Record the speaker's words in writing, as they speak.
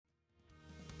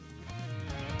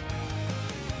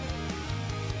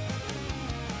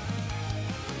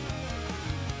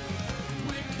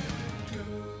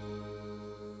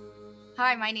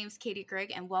Hi, my name is Katie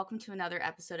Grigg, and welcome to another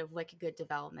episode of Wicked Good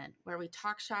Development, where we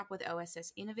talk shop with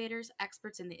OSS innovators,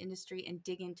 experts in the industry, and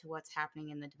dig into what's happening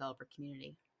in the developer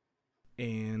community.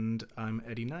 And I'm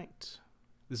Eddie Knight.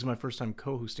 This is my first time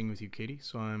co-hosting with you, Katie,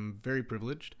 so I'm very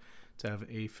privileged to have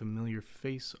a familiar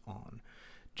face on.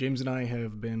 James and I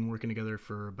have been working together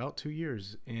for about 2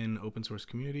 years in open source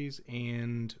communities,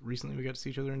 and recently we got to see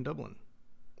each other in Dublin.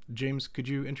 James, could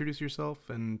you introduce yourself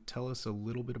and tell us a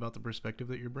little bit about the perspective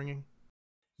that you're bringing?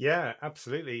 Yeah,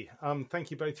 absolutely. Thank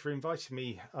you both for inviting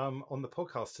me on the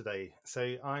podcast today.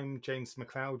 So I'm James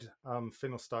McLeod,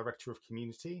 FINOS Director of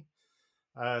Community.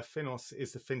 FINOS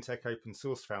is the FinTech Open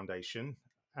Source Foundation,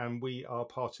 and we are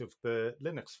part of the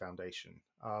Linux Foundation.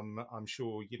 I'm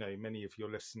sure many of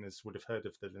your listeners would have heard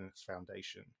of the Linux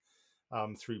Foundation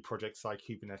through projects like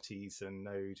Kubernetes and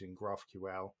Node and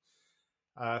GraphQL.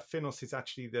 FINOS is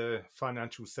actually the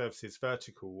financial services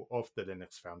vertical of the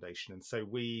Linux Foundation, and so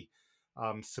we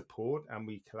support and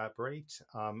we collaborate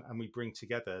and we bring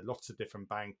together lots of different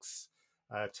banks,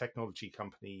 technology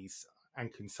companies,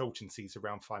 and consultancies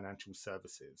around financial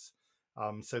services.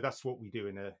 So that's what we do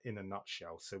in a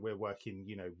nutshell. So we're working,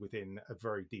 within a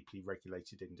very deeply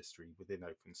regulated industry within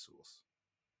open source.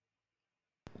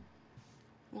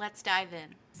 Let's dive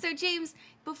in. So, James,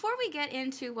 before we get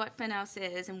into what FINOS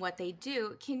is and what they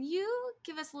do, can you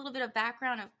give us a little bit of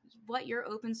background of what your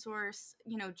open source,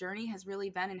 journey has really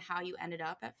been and how you ended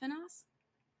up at FINOS?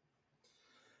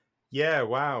 Yeah,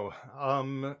 wow.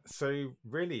 So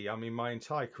really, my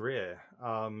entire career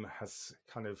has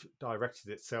kind of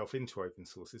directed itself into open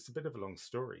source. It's a bit of a long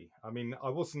story. I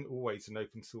wasn't always an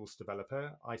open source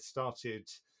developer. I started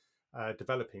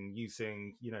developing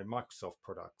using, Microsoft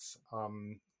products.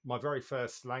 My very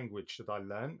first language that I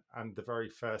learned and the very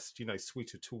first,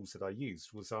 suite of tools that I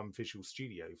used was Visual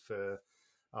Studio for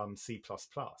C++.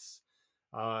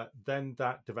 Then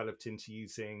that developed into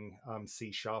using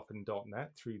C# and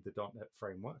 .NET through the .NET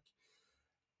framework.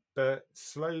 But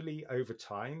slowly over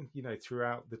time,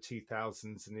 throughout the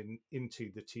 2000s and into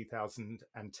the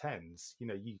 2010s,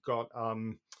 you got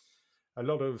a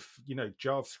lot of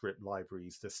JavaScript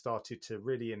libraries that started to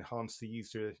really enhance the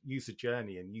user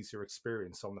journey and user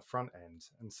experience on the front end.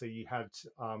 And so you had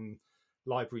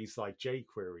libraries like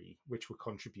jQuery, which were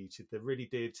contributed, that really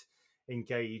did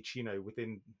engage,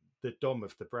 within the DOM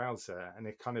of the browser, and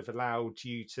it kind of allowed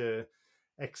you to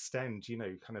extend,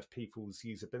 kind of people's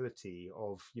usability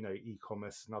of,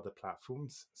 e-commerce and other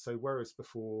platforms. So whereas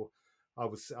before I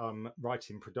was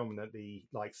writing predominantly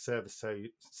like server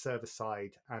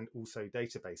side and also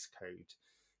database code,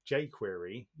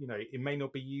 jQuery, it may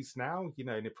not be used now,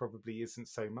 and it probably isn't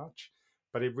so much,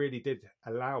 but it really did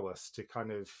allow us to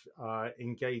kind of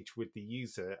engage with the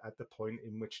user at the point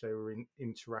in which they were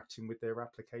interacting with their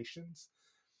applications.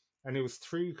 And it was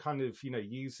through kind of,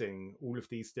 using all of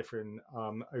these different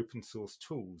open source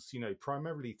tools,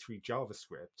 primarily through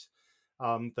JavaScript,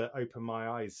 that opened my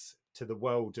eyes to the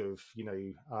world of,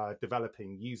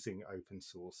 developing using open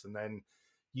source, and then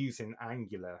using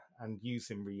Angular and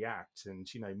using React, and,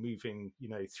 moving,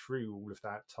 through all of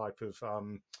that type of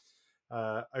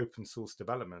open source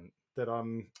development. That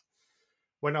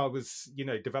when I was,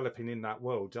 developing in that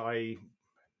world, I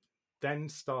then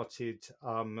started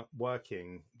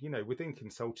working, within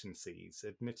consultancies,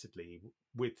 admittedly,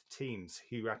 with teams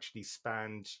who actually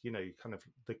spanned, kind of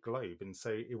the globe. And so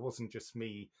it wasn't just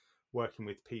me working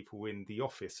with people in the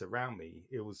office around me.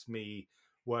 It was me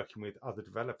working with other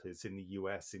developers in the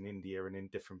US, in India, and in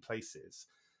different places.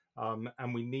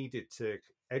 And we needed to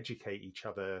educate each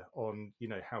other on,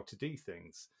 how to do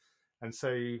things. And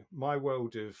so my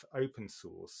world of open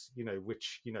source,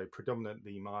 which,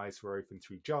 predominantly my eyes were open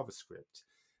through JavaScript,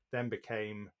 then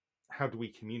became, how do we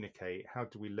communicate? How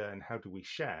do we learn? How do we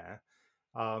share?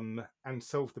 And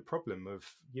solve the problem of,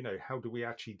 how do we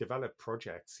actually develop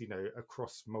projects,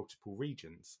 across multiple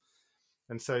regions?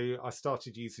 And so I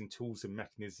started using tools and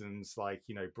mechanisms like,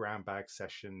 brown bag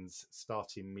sessions,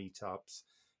 starting meetups,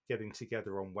 getting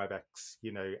together on WebEx,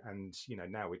 and,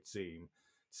 now it's Zoom,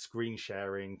 screen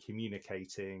sharing,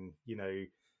 communicating,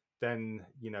 then,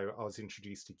 I was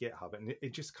introduced to GitHub, and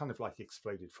it just kind of like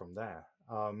exploded from there.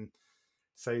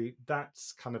 So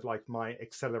that's kind of like my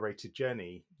accelerated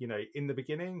journey. In the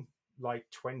beginning, like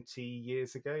 20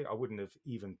 years ago, I wouldn't have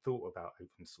even thought about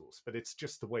open source, but it's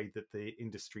just the way that the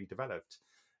industry developed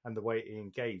and the way it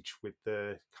engaged with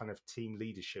the kind of team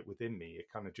leadership within me. It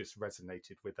kind of just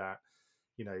resonated with that,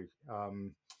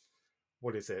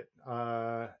 what is it,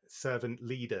 servant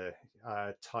leader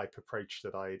type approach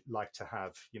that I like to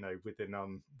have,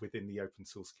 within the open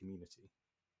source community.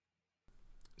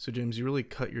 So, James, you really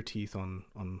cut your teeth on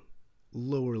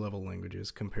lower level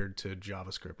languages compared to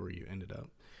JavaScript where you ended up.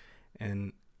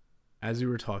 And as you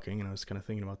were talking and I was kind of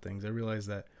thinking about things, I realized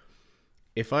that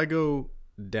if I go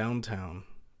downtown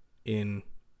in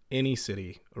any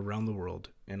city around the world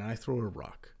and I throw a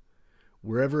rock,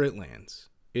 wherever it lands,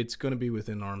 it's going to be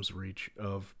within arm's reach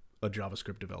of a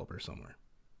JavaScript developer somewhere.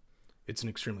 It's an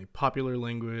extremely popular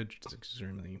language. It's an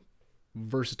extremely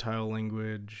versatile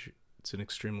language. It's an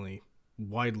extremely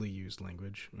widely used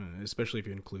language, especially if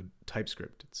you include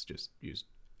TypeScript. It's just used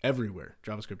everywhere.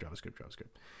 JavaScript, JavaScript,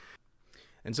 JavaScript.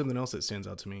 And something else that stands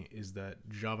out to me is that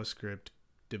JavaScript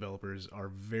developers are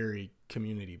very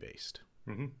community based.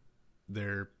 Mm-hmm.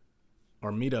 There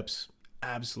are meetups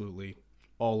absolutely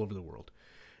all over the world.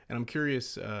 And I'm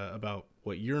curious about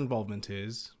what your involvement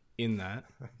is in that.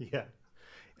 Yeah.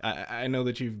 I know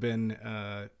that you've been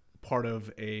part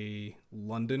of a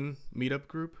London meetup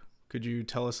group. Could you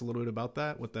tell us a little bit about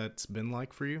that, what that's been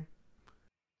like for you?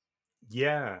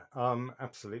 Yeah,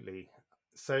 absolutely.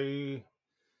 So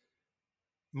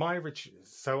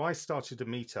so I started a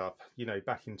meetup,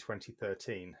 back in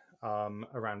 2013,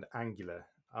 around Angular.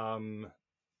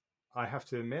 I have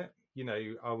to admit,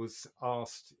 I was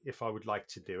asked if I would like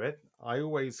to do it. I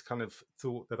always kind of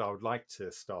thought that I would like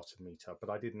to start a meetup, but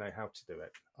I didn't know how to do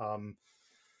it.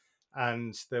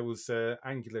 And there was an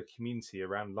Angular community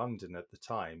around London at the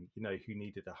time, who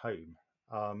needed a home.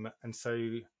 And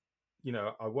so,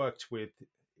 I worked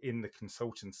in the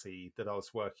consultancy that I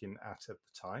was working at the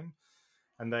time,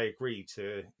 and they agreed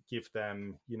to give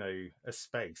them, a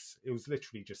space. It was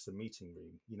literally just a meeting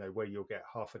room, where you'll get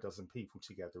half a dozen people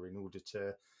together in order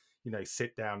to,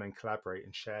 sit down and collaborate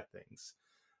and share things.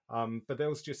 But there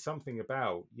was just something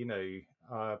about,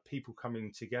 people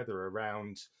coming together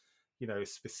around, a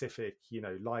specific,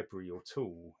 library or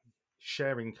tool,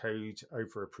 sharing code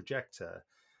over a projector,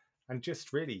 and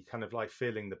just really kind of like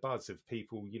feeling the buzz of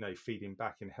people, feeding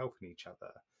back and helping each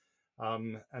other.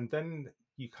 And then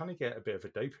you kind of get a bit of a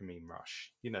dopamine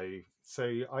rush,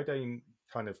 So I don't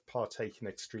kind of partake in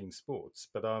extreme sports,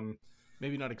 but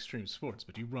Maybe not extreme sports,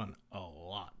 but you run a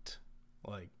lot.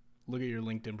 Like, look at your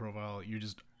LinkedIn profile. You're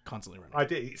just constantly running. I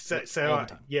do. All the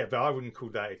time. Yeah, but I wouldn't call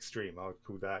that extreme. I would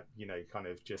call that, kind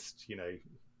of just,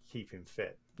 keeping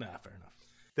fit. Nah, fair enough.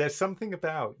 There's something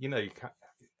about,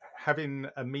 having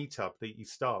a meetup that you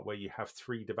start where you have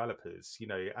 3 developers,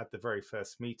 at the very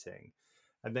first meeting,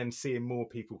 and then seeing more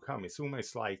people come. It's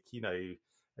almost like, a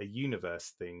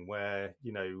universe thing where,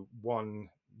 one,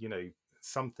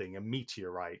 something, a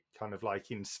meteorite kind of like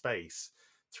in space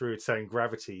through its own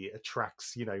gravity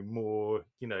attracts, more,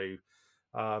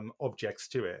 objects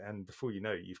to it. And before you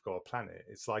know it, you've got a planet.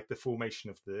 It's like the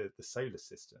formation of the solar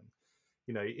system.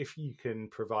 If you can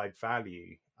provide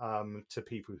value to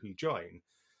people who join,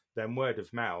 then word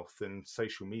of mouth and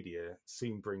social media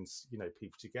soon brings,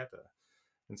 people together.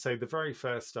 And so the very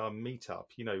first meetup,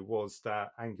 was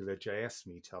that Angular JS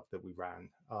meetup that we ran,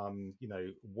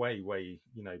 way,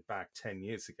 back 10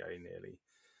 years ago nearly.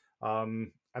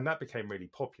 And that became really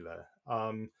popular.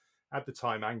 At the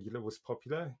time, Angular was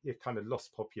popular. It kind of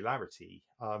lost popularity,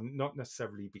 not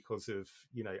necessarily because of,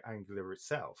 Angular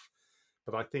itself,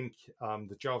 but I think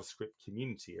the JavaScript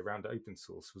community around open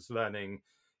source was learning,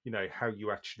 how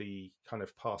you actually kind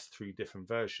of pass through different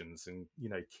versions and,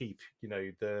 keep,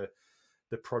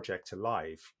 the project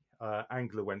alive.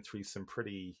 Angular went through some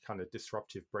pretty kind of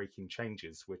disruptive breaking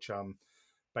changes, which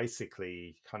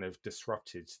basically kind of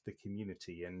disrupted the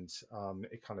community, and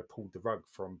it kind of pulled the rug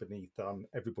from beneath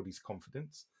everybody's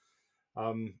confidence.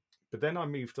 But then I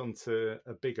moved on to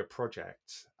a bigger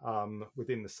project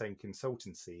within the same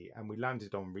consultancy, and we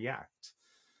landed on React.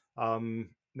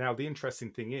 Now, the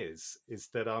interesting thing is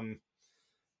that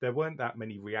there weren't that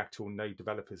many React or Node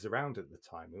developers around at the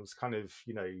time. It was kind of,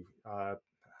 I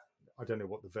don't know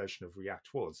what the version of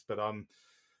React was, but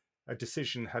a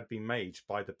decision had been made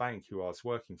by the bank who I was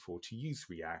working for to use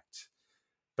React,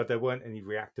 but there weren't any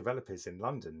React developers in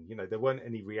London. There weren't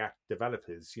any React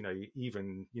developers,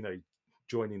 even,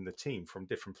 joining the team from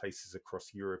different places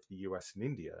across Europe, the US, and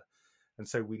India. And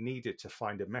so we needed to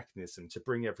find a mechanism to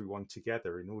bring everyone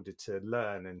together in order to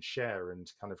learn and share and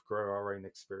kind of grow our own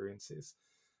experiences.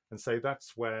 And so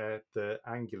that's where the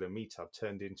Angular meetup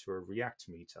turned into a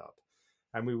React meetup.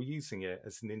 And we were using it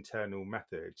as an internal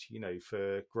method,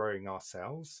 for growing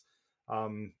ourselves.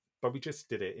 But we just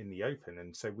did it in the open.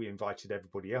 And so we invited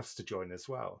everybody else to join as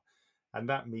well. And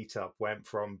that meetup went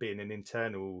from being an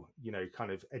internal,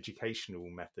 kind of educational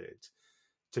method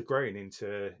to growing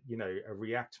into, a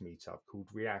React meetup called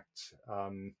React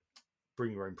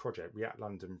Bring Your Own Project, React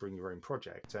London Bring Your Own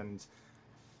Project. And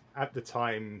at the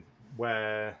time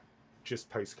where just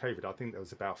post-COVID, I think there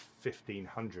was about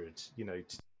 1,500,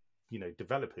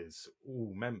 developers,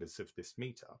 all members of this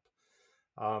meetup.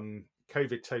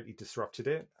 COVID totally disrupted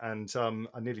it, and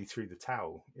I nearly threw the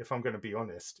towel. If I'm going to be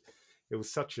honest, it was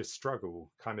such a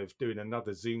struggle, kind of doing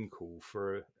another Zoom call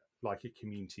for like a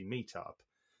community meetup,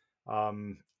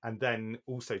 and then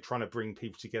also trying to bring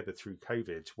people together through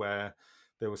COVID, where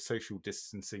there were social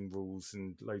distancing rules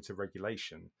and loads of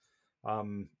regulation.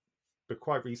 But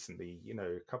quite recently,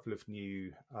 a couple of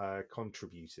new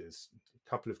contributors, a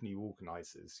couple of new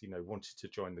organizers, wanted to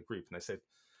join the group, and they said,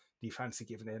 "Do you fancy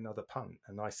giving it another punt?"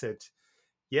 And I said,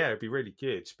 "Yeah, it'd be really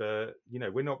good, but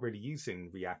we're not really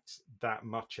using React that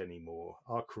much anymore.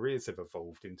 Our careers have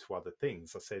evolved into other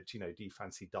things." I said, "Do you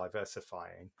fancy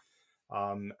diversifying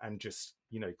and just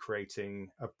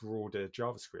creating a broader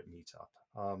JavaScript meetup?"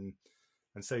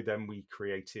 And so then we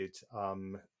created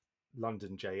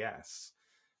London JS,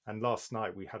 and last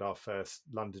night we had our first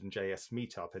London JS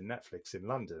meetup in Netflix in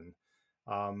London.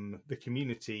 The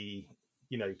community,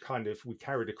 we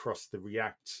carried across the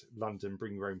React London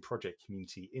Bring Your Own Project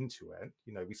community into it.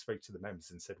 We spoke to the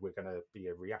members and said, we're going to be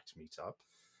a React meetup,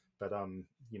 but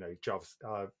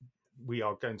we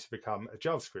are going to become a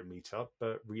JavaScript meetup,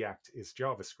 but React is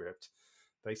JavaScript.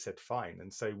 They said fine,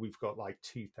 and so we've got like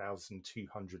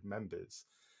 2,200 members,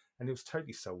 and it was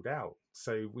totally sold out.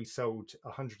 So we sold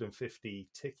 150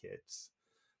 tickets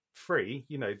free.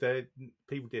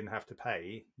 People didn't have to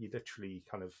pay. You literally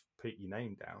kind of put your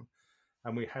name down,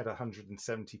 and we had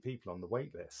 170 people on the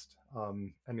wait list,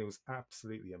 and it was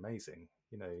absolutely amazing.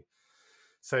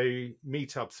 So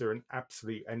meetups are an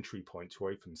absolute entry point to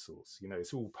open source.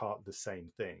 It's all part of the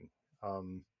same thing.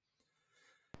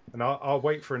 And I'll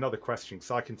wait for another question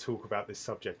because I can talk about this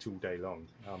subject all day long.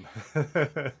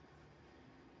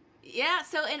 Yeah,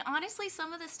 so and honestly,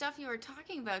 some of the stuff you were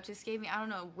talking about just gave me, I don't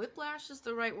know, whiplash is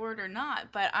the right word or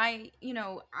not, but I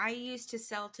used to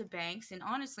sell to banks, and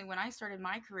honestly, when I started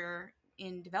my career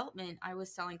in development, I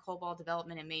was selling COBOL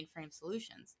development and mainframe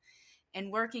solutions.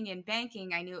 And working in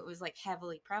banking, I knew it was like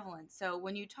heavily prevalent. So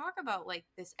when you talk about like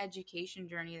this education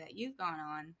journey that you've gone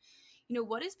on,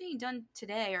 what is being done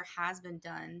today or has been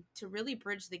done to really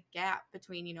bridge the gap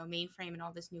between, mainframe and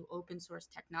all this new open source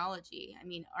technology? I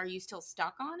mean, are you still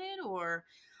stuck on it, or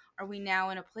are we now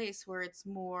in a place where it's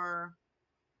more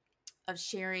of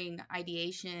sharing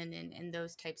ideation and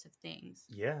those types of things?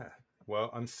 Yeah. Well,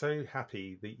 I'm so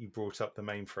happy that you brought up the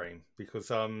mainframe because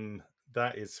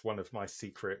that is one of my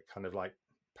secret kind of like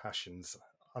passions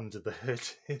under the hood.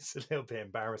 It's a little bit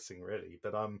embarrassing, really,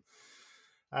 but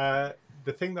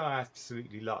the thing that I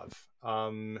absolutely love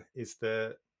is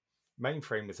that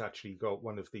mainframe has actually got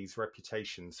one of these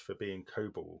reputations for being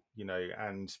COBOL,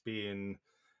 and being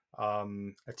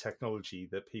a technology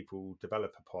that people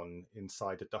develop upon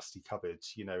inside a dusty cupboard,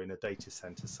 in a data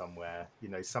center somewhere,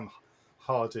 some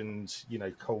hardened,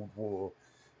 Cold War,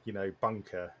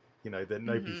 bunker, that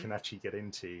nobody Mm-hmm. can actually get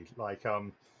into. Like,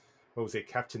 what was it,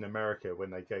 Captain America, when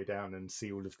they go down and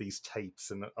see all of these tapes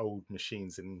and old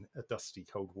machines in a dusty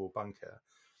Cold War bunker.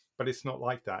 But it's not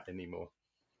like that anymore.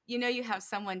 You have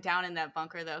someone down in that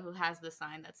bunker though who has the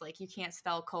sign that's like, you can't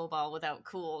spell COBOL without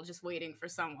cool, just waiting for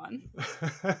someone.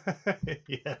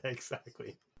 Yeah,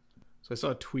 exactly. So I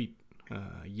saw a tweet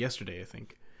yesterday, I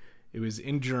think. It was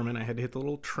in German. I had to hit the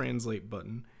little translate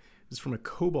button. It was from a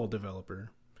COBOL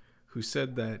developer who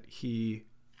said that he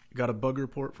got a bug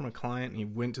report from a client and he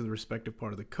went to the respective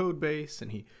part of the code base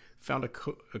and he found a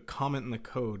comment in the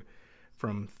code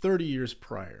from 30 years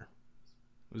prior.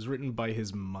 It was written by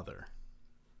his mother.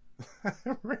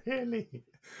 Really?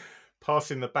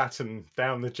 Passing the baton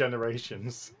down the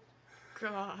generations.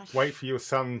 Gosh. Wait for your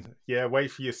son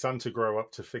to grow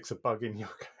up to fix a bug in your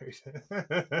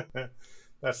code.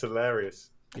 That's hilarious.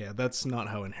 Yeah, that's not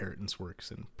how inheritance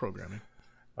works in programming.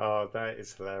 Oh, that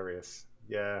is hilarious.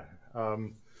 Yeah.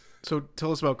 So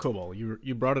tell us about COBOL.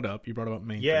 You brought it up. You brought about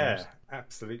mainframes. Yeah,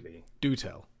 absolutely. Do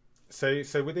tell. So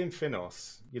within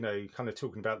FINOS, kind of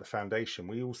talking about the foundation,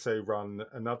 we also run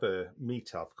another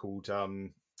meetup called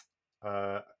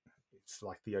it's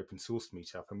like the open source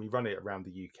meetup, and we run it around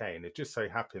the UK. And it just so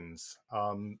happens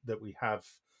that we have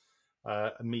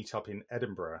a meetup in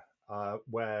Edinburgh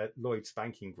where Lloyd's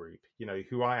Banking Group,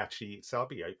 who so I'll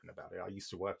be open about it. I used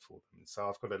to work for them, so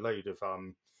I've got a load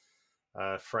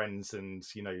of friends and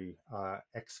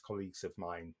ex-colleagues of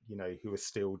mine, who are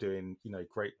still doing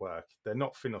great work. They're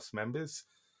not FINOS members,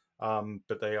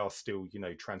 but they are still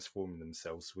transforming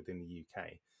themselves within the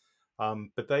UK.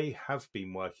 But they have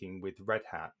been working with Red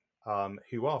Hat,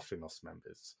 who are FINOS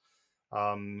members.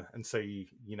 And so, Eddie,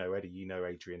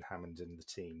 Adrian Hammond and the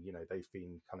team, they've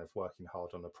been kind of working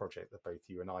hard on a project that both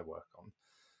you and I work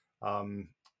on.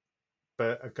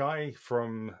 But a guy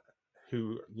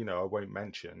who, I won't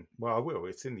mention. Well, I will.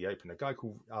 It's in the open. A guy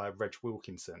called Reg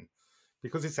Wilkinson,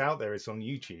 because it's out there. It's on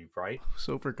YouTube, right?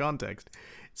 So for context,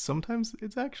 sometimes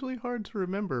it's actually hard to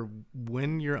remember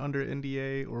when you're under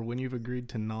NDA or when you've agreed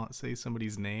to not say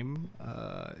somebody's name.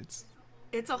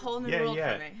 It's a whole new Yeah, world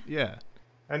yeah. for me. Yeah.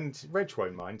 And Reg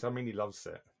won't mind. I mean, he loves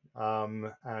it.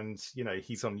 And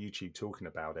he's on YouTube talking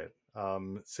about it.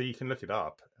 So you can look it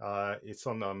up. It's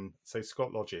on so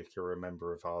Scott Logic are a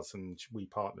member of ours, and we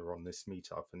partner on this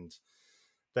meetup, and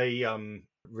they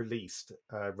released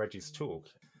Reg's talk.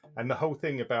 And the whole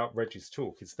thing about Reg's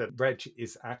talk is that Reg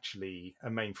is actually a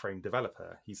mainframe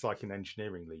developer. He's like an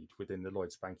engineering lead within the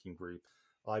Lloyds Banking Group,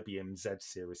 IBM Z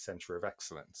Series Center of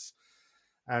Excellence.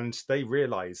 And they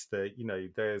realized that,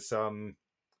 there's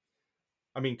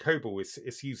COBOL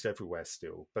is used everywhere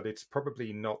still, but it's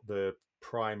probably not the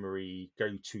primary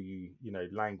go-to,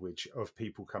 language of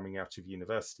people coming out of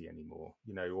university anymore,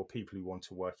 or people who want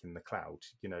to work in the cloud.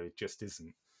 It just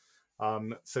isn't.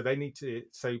 So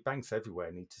banks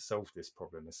everywhere need to solve this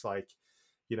problem. It's like,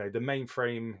 the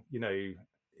mainframe,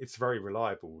 it's very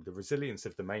reliable. The resilience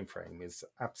of the mainframe is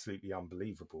absolutely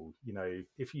unbelievable.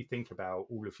 If you think about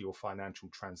all of your financial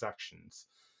transactions,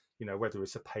 whether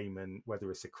it's a payment,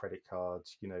 whether it's a credit card,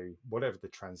 whatever the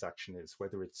transaction is,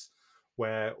 whether it's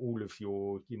where all of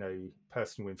your,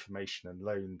 personal information and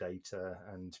loan data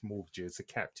and mortgages are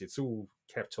kept, it's all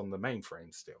kept on the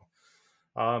mainframe still.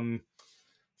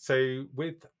 So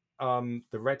with the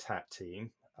Red Hat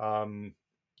team,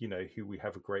 who we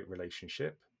have a great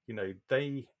relationship,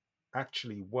 they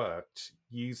actually worked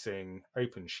using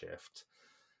OpenShift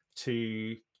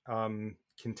to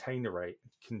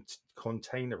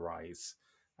containerize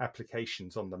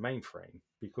applications on the mainframe,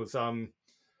 because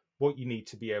what you need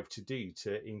to be able to do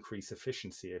to increase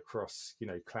efficiency across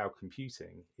cloud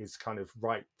computing is kind of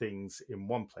write things in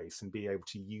one place and be able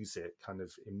to use it kind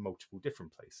of in multiple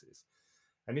different places.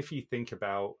 And if you think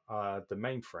about the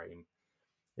mainframe,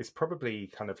 it's probably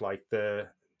kind of like the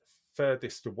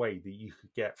furthest away that you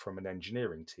could get from an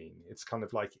engineering team. It's kind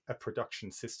of like a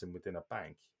production system within a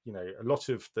bank. A lot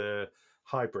of the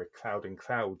hybrid cloud and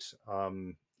cloud,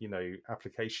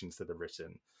 applications that are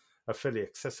written are fully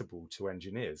accessible to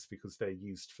engineers, because they're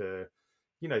used for,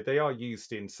 they are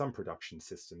used in some production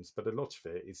systems, but a lot of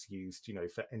it is used,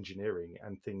 for engineering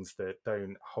and things that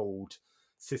don't hold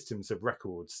systems of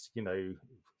records,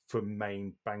 for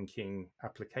main banking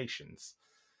applications.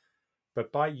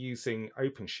 But by using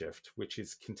OpenShift, which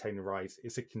is a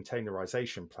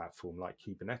containerization platform like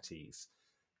Kubernetes,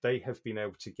 they have been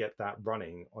able to get that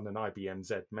running on an IBM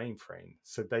Z mainframe.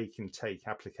 So they can take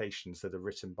applications that are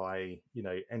written by,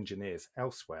 engineers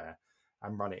elsewhere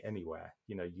and run it anywhere,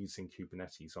 using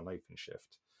Kubernetes on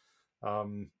OpenShift,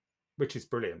 which is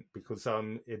brilliant, because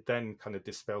it then kind of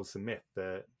dispels the myth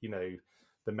that,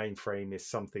 the mainframe is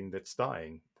something that's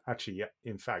dying. Actually,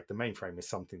 in fact, the mainframe is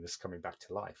something that's coming back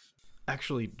to life.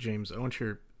 Actually, James, I want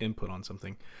your input on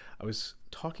something. I was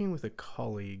talking with a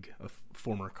colleague, a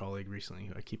former colleague recently,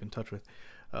 who I keep in touch with,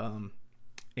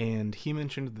 and he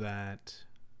mentioned that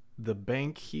the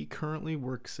bank he currently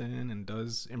works in and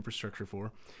does infrastructure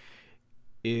for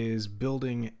is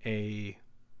building a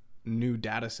new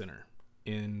data center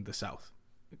in the south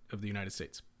of the United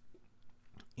States.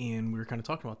 And we were kind of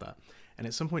talking about that. And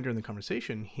at some point during the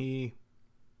conversation, he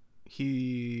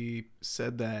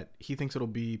said that he thinks it'll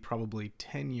be probably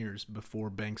 10 years before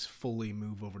banks fully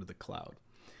move over to the cloud.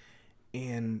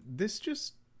 And this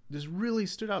really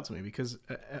stood out to me, because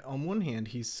on one hand,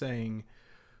 he's saying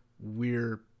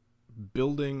we're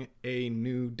building a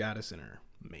new data center,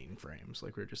 mainframes,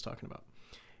 like we were just talking about.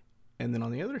 And then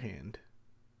on the other hand,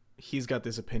 he's got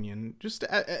this opinion, just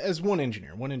as one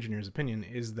engineer's opinion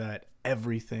is that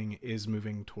everything is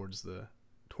moving towards the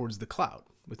cloud.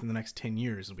 Within the next 10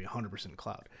 years, it'll be 100%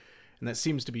 cloud. And that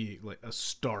seems to be like a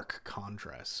stark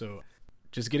contrast. So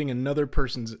just getting another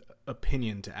person's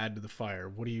opinion to add to the fire,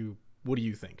 what do you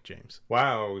think, James?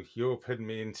 Wow, you're putting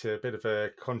me into a bit of a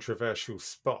controversial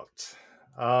spot.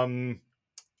 Right,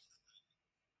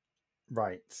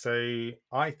 so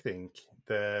I think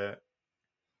that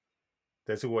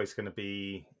there's always going to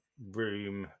be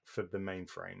room for the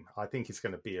mainframe. I think it's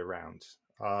going to be around.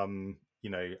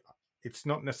 It's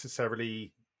not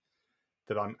necessarily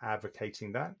that I'm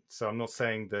advocating that. So I'm not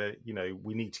saying that,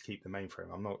 we need to keep the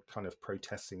mainframe. I'm not kind of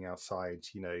protesting outside,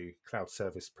 cloud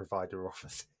service provider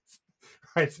offices,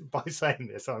 right? By saying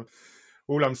this,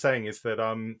 all I'm saying is that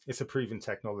it's a proven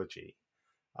technology.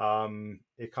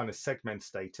 It kind of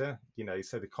segments data,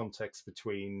 so the context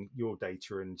between your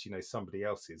data and, somebody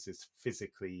else's is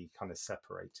physically kind of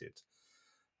separated.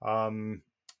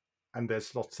 and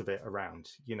there's lots of it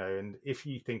around, and if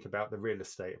you think about the real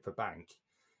estate of a bank,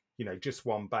 just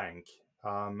one bank,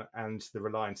 and the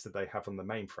reliance that they have on the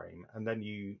mainframe, and then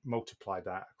you multiply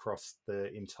that across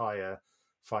the entire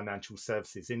financial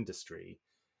services industry,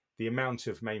 the amount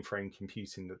of mainframe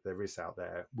computing that there is out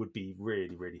there would be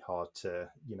really, really hard to,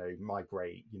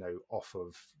 migrate, off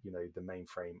of, the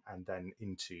mainframe and then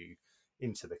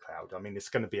into the cloud. I mean, it's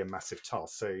going to be a massive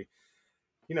task. So,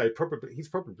 probably he's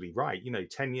probably right.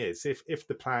 10 years. If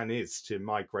the plan is to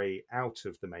migrate out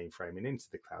of the mainframe and into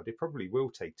the cloud, it probably will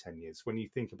take 10 years. When you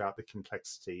think about the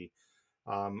complexity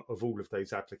of all of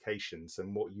those applications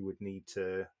and what you would need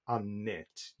to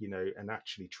unknit, and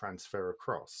actually transfer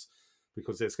across,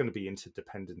 because there's going to be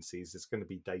interdependencies, there's going to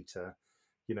be data,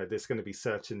 there's going to be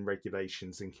certain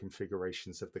regulations and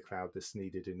configurations of the cloud that's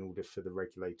needed in order for the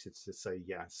regulators to say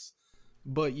yes.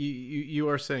 But you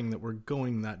are saying that we're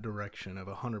going that direction of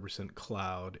 100%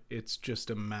 cloud. It's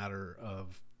just a matter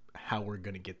of how we're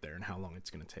going to get there and how long it's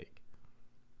going to take.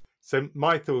 So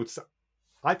my thoughts,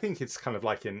 I think it's kind of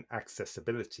like an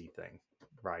accessibility thing,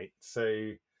 right?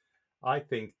 So I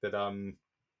think that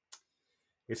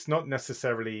it's not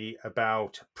necessarily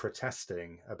about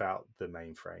protesting about the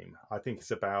mainframe. I think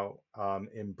it's about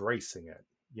embracing it,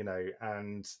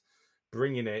 and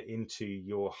bringing it into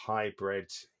your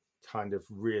hybrid kind of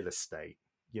real estate,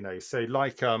 so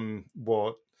like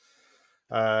what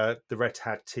the Red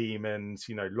Hat team and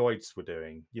Lloyd's were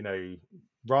doing,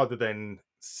 rather than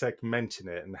segmenting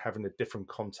it and having a different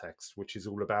context, which is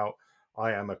all about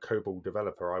I am a COBOL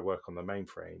developer, I work on the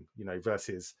mainframe,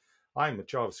 versus I'm a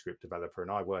JavaScript developer and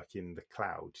I work in the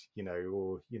cloud,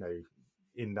 or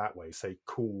in that way, say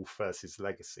cool versus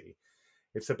legacy.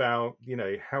 It's about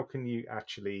how can you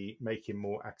actually make it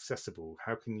more accessible?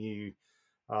 How can you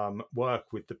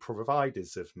work with the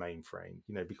providers of mainframe,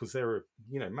 because there are,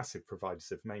 massive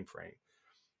providers of mainframe,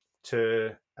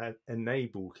 to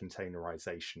enable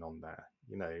containerization on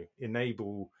there,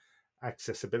 enable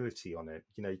accessibility on it,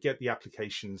 get the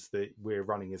applications that we're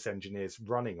running as engineers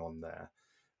running on there,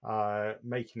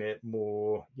 making it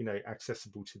more,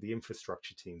 accessible to the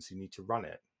infrastructure teams who need to run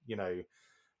it,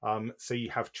 so you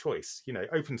have choice.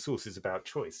 Open source is about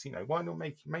choice. Why not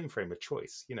make mainframe a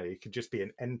choice? It could just be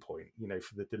an endpoint,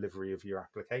 for the delivery of your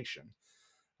application.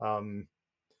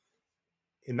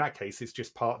 In that case, it's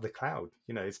just part of the cloud.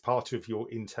 It's part of your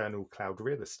internal cloud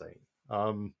real estate.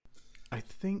 I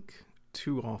think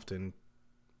too often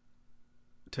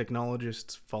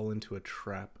technologists fall into a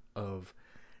trap of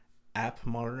app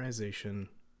modernization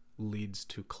leads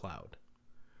to cloud.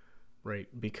 Right,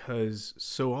 because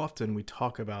so often we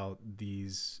talk about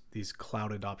these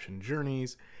cloud adoption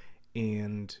journeys,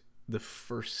 and the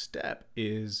first step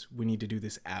is we need to do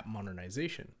this app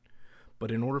modernization. But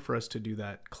in order for us to do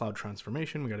that cloud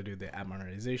transformation, we got to do the app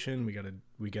modernization. We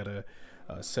gotta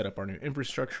set up our new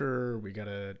infrastructure. We got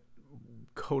to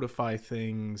codify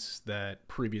things that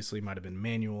previously might have been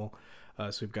manual.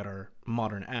 So we've got our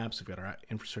modern apps, we've got our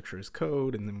infrastructure as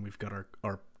code, and then we've got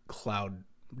our cloud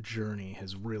journey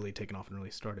has really taken off and really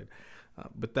started.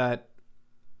 But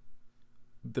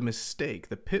the mistake,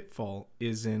 the pitfall,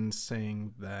 is in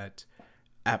saying that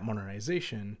app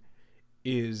modernization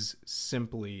is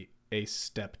simply a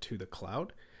step to the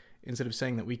cloud, instead of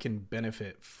saying that we can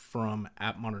benefit from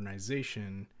app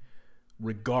modernization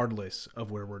regardless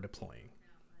of where we're deploying.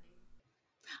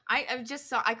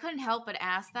 I couldn't help but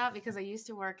ask that because I used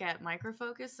to work at Micro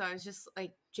Focus, so I was just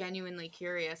like genuinely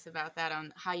curious about that,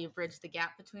 on how you bridge the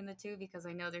gap between the two, because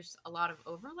I know there's a lot of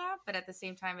overlap, but at the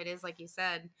same time it is, like you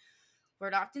said, where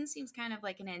it often seems kind of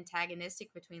like an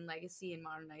antagonistic between legacy and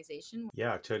modernization.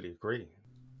 Yeah, I totally agree.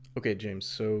 Okay, James,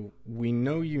 so we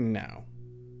know you now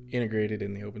integrated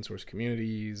in the open source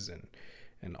communities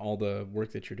and all the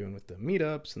work that you're doing with the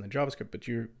meetups and the JavaScript, but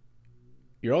you're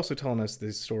also telling us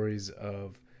these stories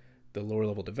of the lower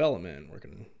level development,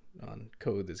 working on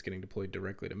code that's getting deployed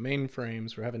directly to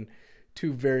mainframes. We're having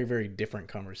two very, very different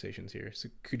conversations here. So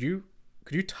could you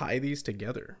tie these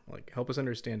together? Like, help us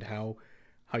understand how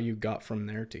you got from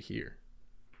there to here.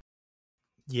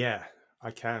 Yeah,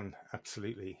 I can,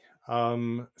 absolutely.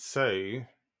 So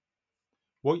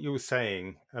what you were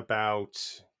saying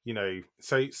about,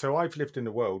 so I've lived in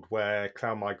a world where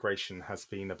cloud migration has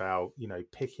been about,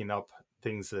 picking up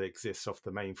things that exist off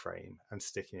the mainframe and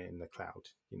sticking it in the cloud.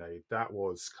 That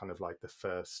was kind of like the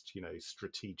first,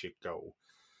 strategic goal.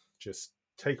 Just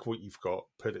take what you've got,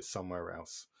 put it somewhere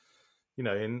else.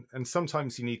 And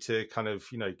sometimes you need to kind of,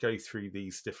 go through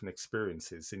these different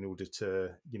experiences in order to,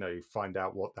 find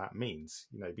out what that means,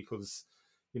 because,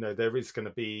 there is going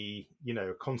to be,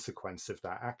 a consequence of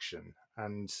that action.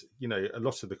 And, a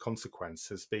lot of the consequence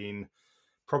has been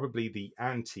probably the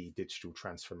anti-digital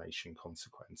transformation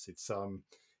consequence. It's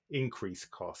increased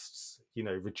costs,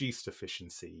 reduced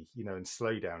efficiency, and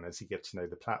slow down as you get to know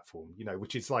the platform,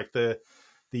 which is like the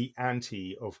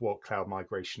anti of what cloud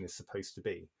migration is supposed to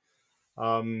be.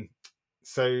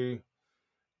 So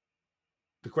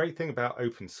the great thing about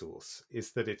open source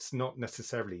is that it's not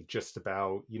necessarily just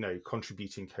about,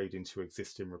 contributing code into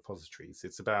existing repositories.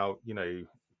 It's about,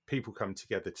 people come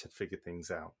together to figure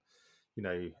things out,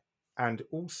 and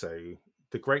also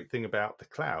the great thing about the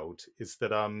cloud is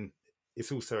that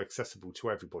it's also accessible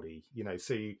to everybody,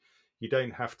 so you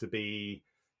don't have to be,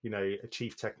 a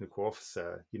chief technical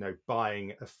officer,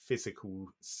 buying a physical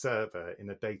server in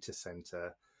a data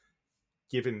center,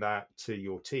 giving that to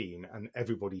your team and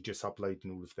everybody just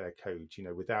uploading all of their code,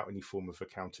 without any form of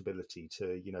accountability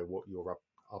to, what you're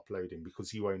uploading,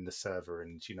 because you own the server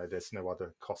and, there's no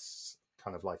other costs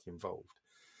kind of like involved.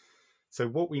 So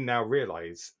what we now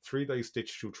realize through those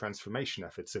digital transformation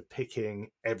efforts of picking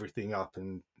everything up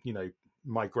and,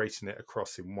 migrating it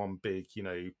across in one big,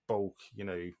 bulk,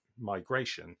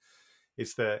 migration,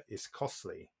 is that it's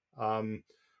costly.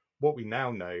 What we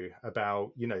now know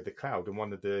about, the cloud, and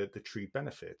one of the true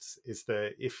benefits is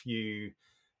that if you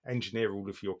engineer all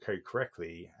of your code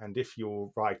correctly, and if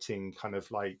you're writing kind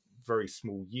of like very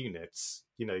small units,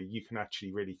 you can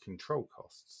actually really control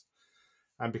costs.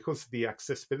 And because of the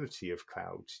accessibility of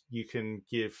cloud, you can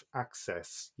give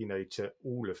access, to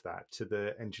all of that to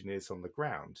the engineers on the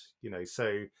ground.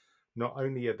 So not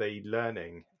only are they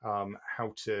learning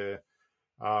how to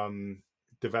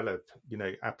develop,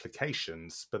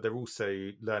 applications, but they're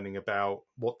also learning about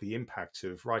what the impact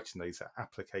of writing those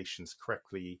applications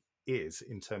correctly is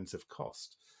in terms of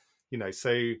cost.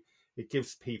 So it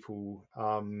gives people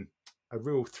a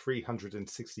real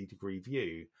 360-degree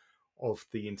view of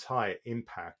the entire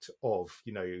impact of,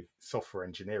 software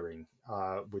engineering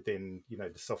within,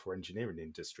 the software engineering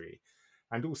industry,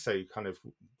 and also kind of,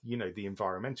 the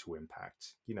environmental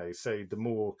impact. So the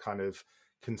more kind of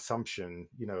consumption,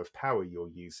 of power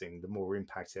you're using, the more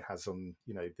impact it has on,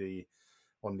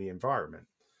 on the environment.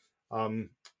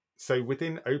 So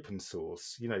within open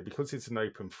source, because it's an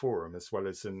open forum as well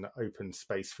as an open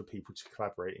space for people to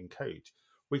collaborate in code,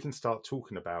 we can start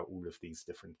talking about all of these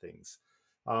different things.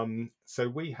 So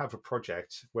we have a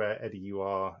project where, Eddie, you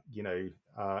are,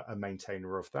 a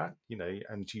maintainer of that,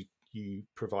 and you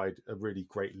provide a really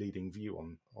great leading view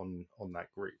on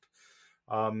that group,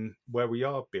 where we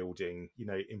are building,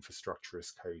 infrastructure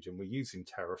as code, and we're using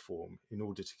Terraform in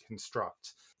order to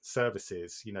construct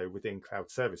services, within cloud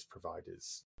service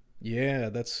providers. Yeah,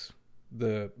 that's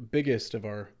the biggest of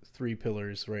our three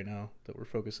pillars right now that we're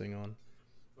focusing on.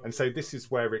 And so this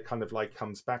is where it kind of like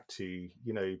comes back to,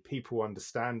 people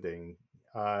understanding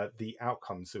the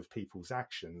outcomes of people's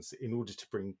actions in order to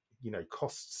bring,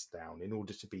 costs down, in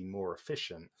order to be more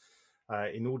efficient,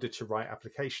 in order to write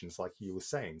applications like you were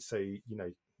saying. So,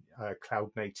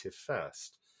 cloud native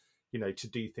first, to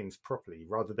do things properly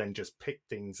rather than just pick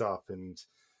things up and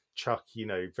chuck,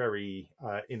 very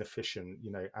inefficient,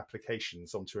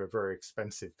 applications onto a very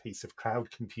expensive piece of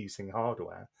cloud computing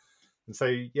hardware. And so,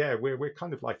 yeah, we're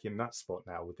kind of like in that spot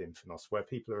now within FINOS, where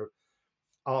people are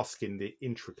asking the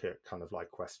intricate kind of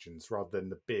like questions rather than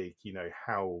the big,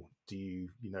 how do you,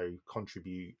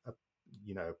 contribute a,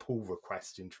 a pull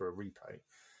request into a repo,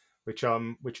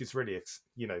 which is really,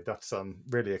 that's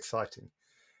really exciting.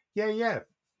 Yeah.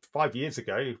 5 years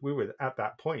ago, we were at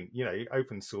that point,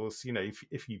 open source,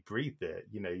 if you breathed it,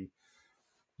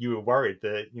 you were worried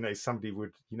that, somebody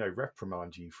would,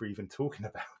 reprimand you for even talking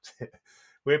about it.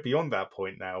 We're beyond that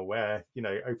point now where,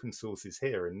 open source is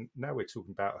here, and now we're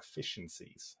talking about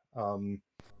efficiencies.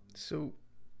 So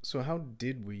how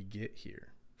did we get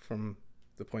here from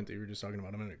the point that you were just talking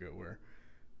about a minute ago, where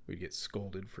we'd get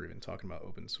scolded for even talking about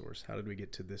open source? How did we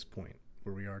get to this point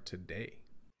where we are today?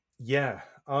 Yeah.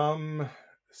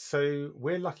 So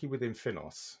we're lucky within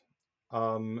FINOS.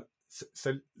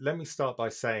 So let me start by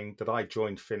saying that I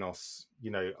joined FINOS,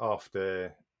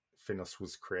 after FINOS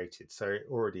was created. So it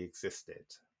already existed.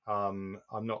 I'm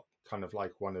not kind of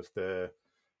like one of the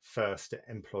first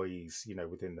employees,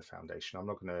 within the foundation. I'm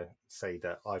not going to say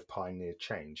that I've pioneered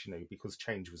change, because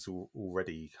change was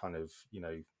already kind of,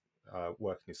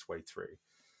 working its way through.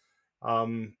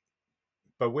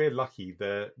 But we're lucky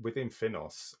that within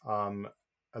FINOS,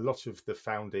 a lot of the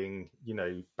founding,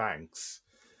 banks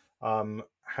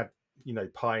had,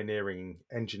 pioneering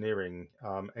engineering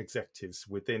executives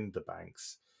within the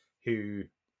banks who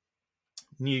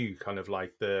knew kind of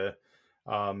like the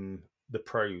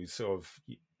pros of,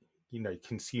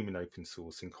 consuming open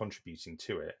source and contributing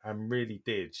to it, and really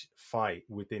did fight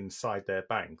inside their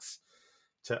banks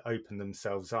to open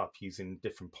themselves up using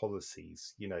different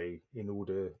policies, in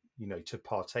order, to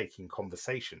partake in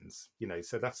conversations,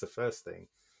 so that's the first thing.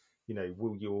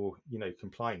 Will your,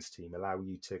 compliance team allow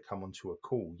you to come onto a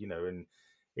call, and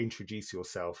introduce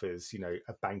yourself as,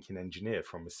 a banking engineer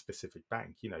from a specific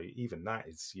bank? Even that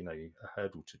is, a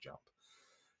hurdle to jump.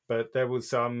 But there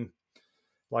was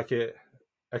like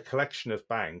a collection of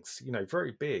banks,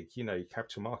 very big,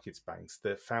 capital markets banks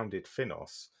that founded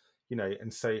FINOS,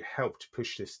 and so helped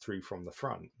push this through from the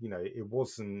front. It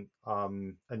wasn't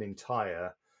an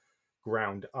entire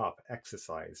ground up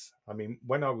exercise. I mean,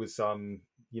 when I was,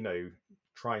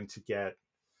 trying to get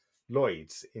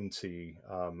Lloyd's into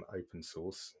open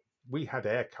source, we had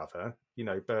air cover,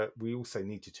 but we also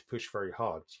needed to push very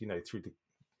hard, through the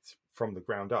from the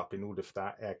ground up in order for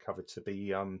that air cover to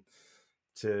be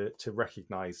to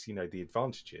recognize, the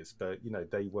advantages. But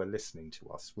they were listening to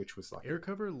us, which was like air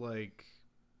cover, like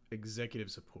executive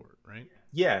support, right?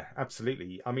 Yeah,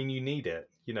 absolutely. I mean, you need it,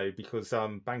 because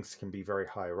banks can be very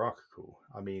hierarchical.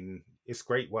 I mean, it's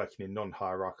great working in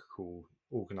non-hierarchical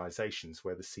organizations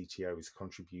where the CTO is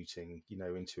contributing,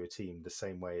 into a team the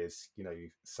same way as,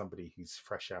 somebody who's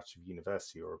fresh out of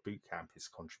university or a boot camp is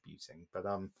contributing. But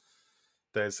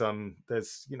there's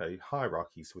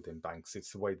hierarchies within banks.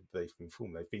 It's the way that they've been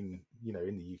formed. They've been,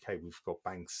 in the UK, we've got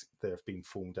banks that have been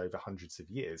formed over hundreds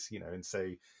of years, and so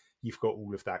you've got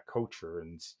all of that culture,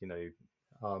 and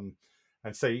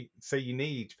and so you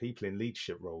need people in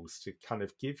leadership roles to kind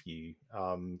of give you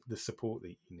the support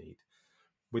that you need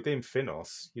within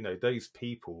FINOS. Those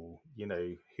people,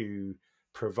 who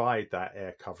provide that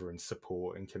air cover and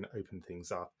support and can open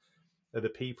things up are the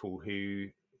people who,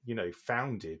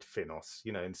 founded FINOS,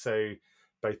 and so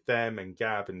both them and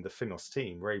Gab and the FINOS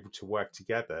team were able to work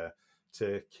together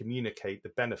to communicate the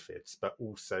benefits, but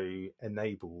also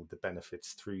enable the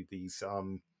benefits through these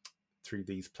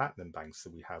platinum banks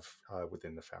that we have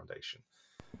within the foundation.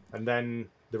 And then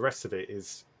the rest of it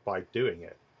is by doing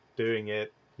it,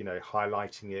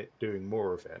 highlighting it, doing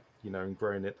more of it, and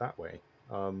growing it that way.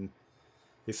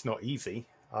 It's not easy,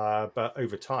 but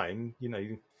over time,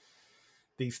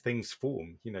 these things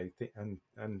form,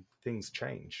 and things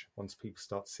change once people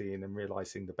start seeing and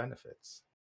realizing the benefits.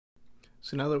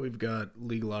 So now that we've got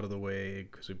legal out of the way,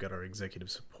 because we've got our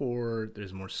executive support,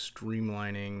 there's more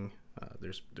streamlining,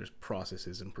 there's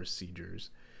processes and procedures.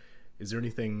 Is there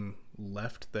anything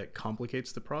left that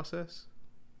complicates the process,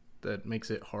 that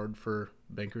makes it hard for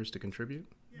bankers to contribute?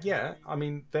 Yeah, I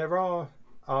mean, there are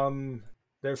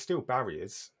still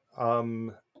barriers,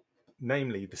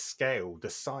 namely the scale, the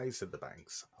size of the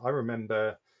banks. I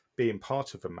remember being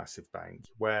part of a massive bank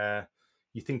where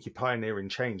you think you're pioneering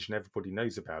change and everybody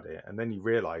knows about it, and then you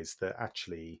realize that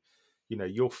actually,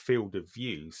 your field of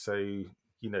view, so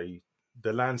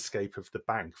the landscape of the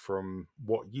bank from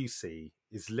what you see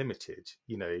is limited,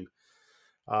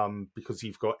 because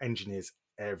you've got engineers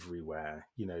everywhere,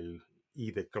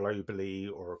 either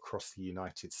globally or across the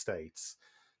United States,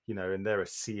 and there are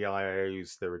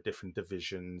CIOs, there are different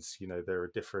divisions, there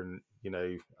are different,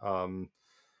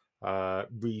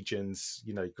 regions,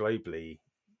 globally.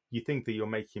 You think that you're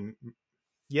making,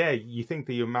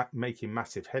 making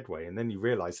massive headway, and then you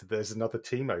realize that there's another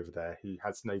team over there who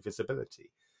has no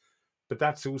visibility. But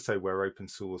that's also where open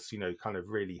source, kind of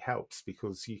really helps,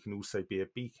 because you can also be a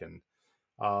beacon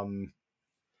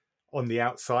on the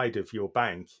outside of your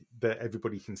bank that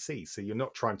everybody can see. So you're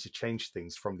not trying to change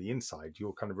things from the inside.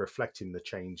 You're kind of reflecting the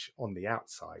change on the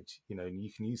outside, and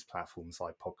you can use platforms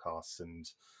like podcasts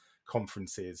and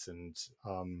conferences and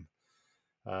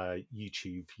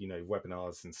YouTube,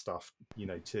 webinars and stuff,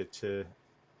 to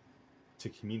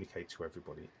communicate to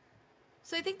everybody.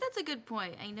 So I think that's a good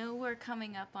point. I know we're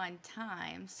coming up on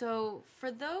time. So for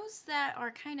those that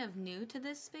are kind of new to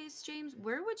this space, James,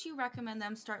 where would you recommend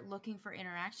them start looking for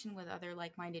interaction with other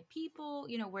like-minded people,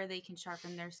 where they can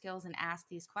sharpen their skills and ask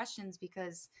these questions?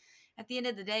 Because at the end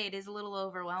of the day, it is a little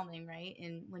overwhelming, right?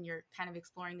 And when you're kind of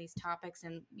exploring these topics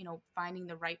and, finding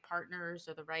the right partners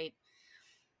or the right,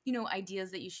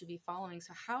 ideas that you should be following.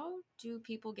 So how do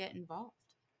people get involved?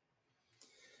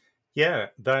 Yeah,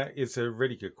 that is a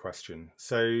really good question.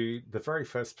 So the very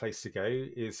first place to go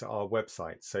is our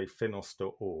website, so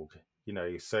finos.org.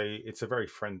 So it's a very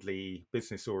friendly,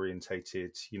 business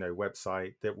orientated,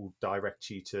 website that will direct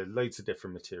you to loads of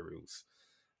different materials.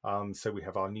 So we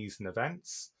have our news and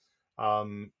events.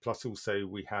 Plus also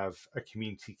we have a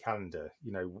community calendar,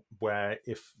 where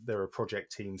if there are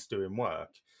project teams doing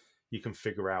work, you can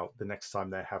figure out the next time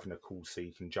they're having a call, so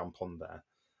you can jump on there.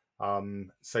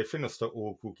 So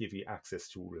finos.org will give you access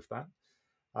to all of that.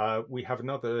 We have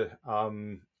another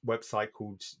website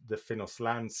called the FINOS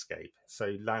Landscape,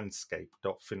 so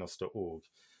landscape.finos.org.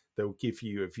 They'll give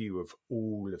you a view of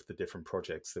all of the different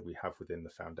projects that we have within the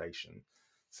foundation.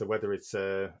 So whether it's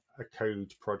a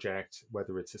code project,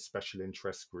 whether it's a special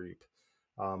interest group,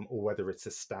 or whether it's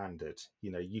a standard,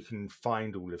 you can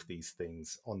find all of these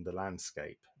things on the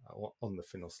landscape, on the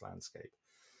FINOS Landscape.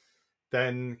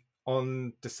 Then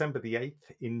on December the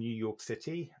 8th in New York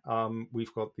City,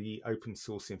 we've got the Open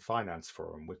Source in Finance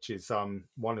Forum, which is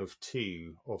one of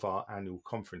two of our annual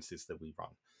conferences that we run.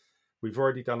 We've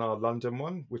already done our London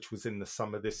one, which was in the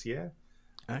summer this year.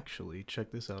 Actually,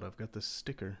 check this out. I've got the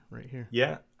sticker right here.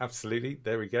 Yeah, absolutely.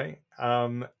 There we go.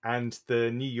 And the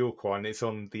New York one is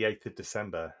on the 8th of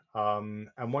December. And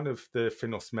one of the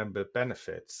FINOS member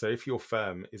benefits, so if your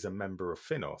firm is a member of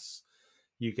FINOS,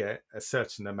 you get a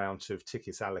certain amount of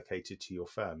tickets allocated to your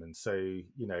firm. And so,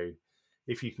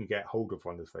 if you can get hold of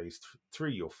one of those through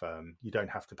your firm, you don't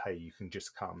have to pay, you can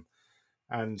just come.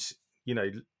 And,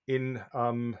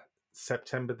 in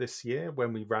September this year,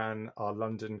 when we ran our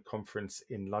London conference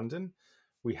in London,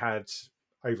 we had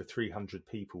over 300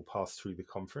 people pass through the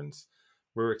conference.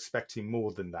 We're expecting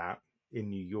more than that in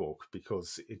New York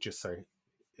because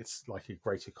it's like a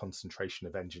greater concentration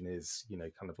of engineers,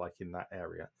 kind of like in that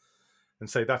area. And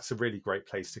so that's a really great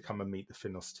place to come and meet the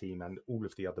FINOS team and all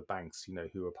of the other banks,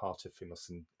 who are part of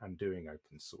FINOS and doing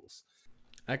open source.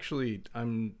 Actually,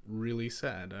 I'm really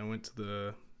sad. I went to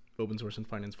the Open Source and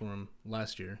Finance Forum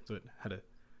last year, so it had a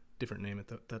different name at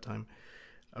that time.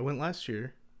 I went last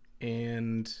year,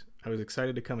 and I was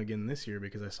excited to come again this year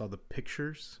because I saw the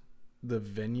pictures. The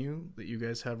venue that you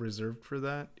guys have reserved for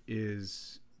that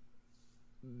is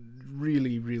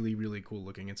really, really, really cool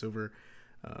looking. It's over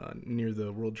near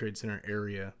the World Trade Center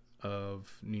area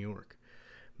of New York,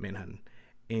 Manhattan.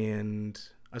 And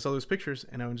I saw those pictures,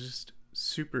 and I was just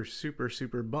super, super,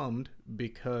 super bummed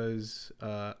because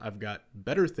I've got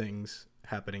better things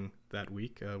happening that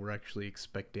week. We're actually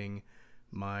expecting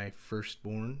my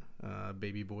firstborn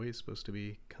baby boy is supposed to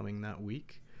be coming that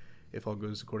week, if all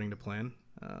goes according to plan,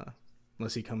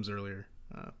 unless he comes earlier.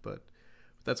 But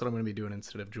that's what I'm going to be doing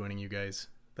instead of joining you guys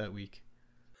that week.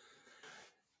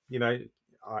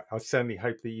 I certainly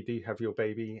hope that you do have your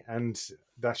baby, and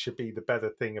that should be the better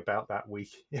thing about that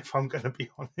week, if I'm going to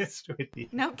be honest with you.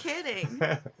 No kidding.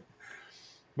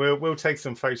 We'll take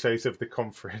some photos of the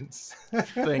conference.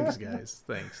 Thanks, guys.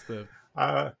 Thanks.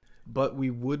 But we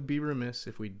would be remiss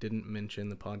if we didn't mention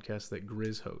the podcast that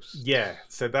Grizz hosts. Yeah,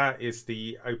 so that is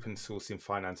the Open Source in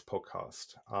Finance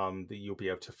podcast that you'll be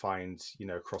able to find,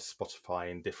 across Spotify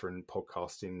and different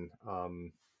podcasting,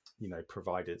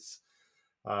 providers.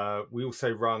 We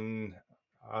also run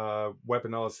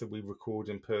webinars that we record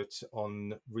and put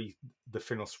on the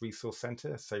FINOS Resource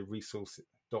Center, so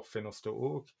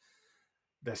resource.finos.org.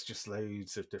 There's just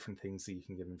loads of different things that you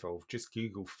can get involved. Just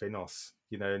Google FINOS,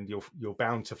 and you're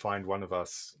bound to find one of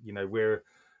us. We're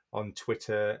on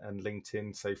Twitter and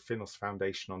LinkedIn, so FINOS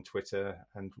Foundation on Twitter,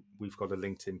 and we've got a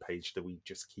LinkedIn page that we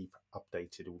just keep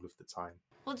updated all of the time.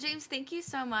 Well, James, thank you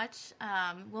so much.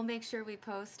 We'll make sure we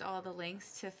post all the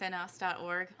links to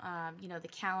finos.org, the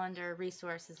calendar,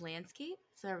 resources, landscape,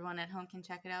 so everyone at home can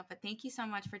check it out. But thank you so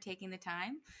much for taking the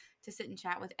time to sit and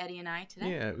chat with Eddie and I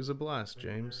today. Yeah, it was a blast,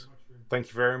 James. Thank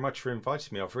you very much for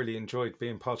inviting me. I've really enjoyed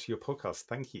being part of your podcast.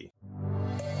 Thank you.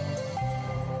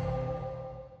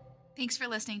 Thanks for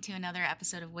listening to another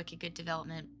episode of Wicked Good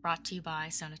Development, brought to you by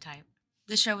Sonatype.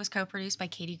 The show was co-produced by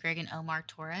Katie Gregg and Omar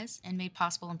Torres and made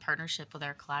possible in partnership with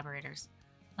our collaborators.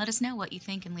 Let us know what you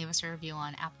think and leave us a review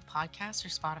on Apple Podcasts or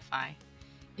Spotify.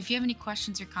 If you have any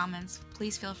questions or comments,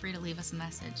 please feel free to leave us a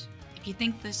message. If you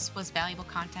think this was valuable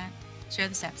content, share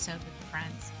this episode with your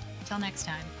friends. Until next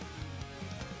time.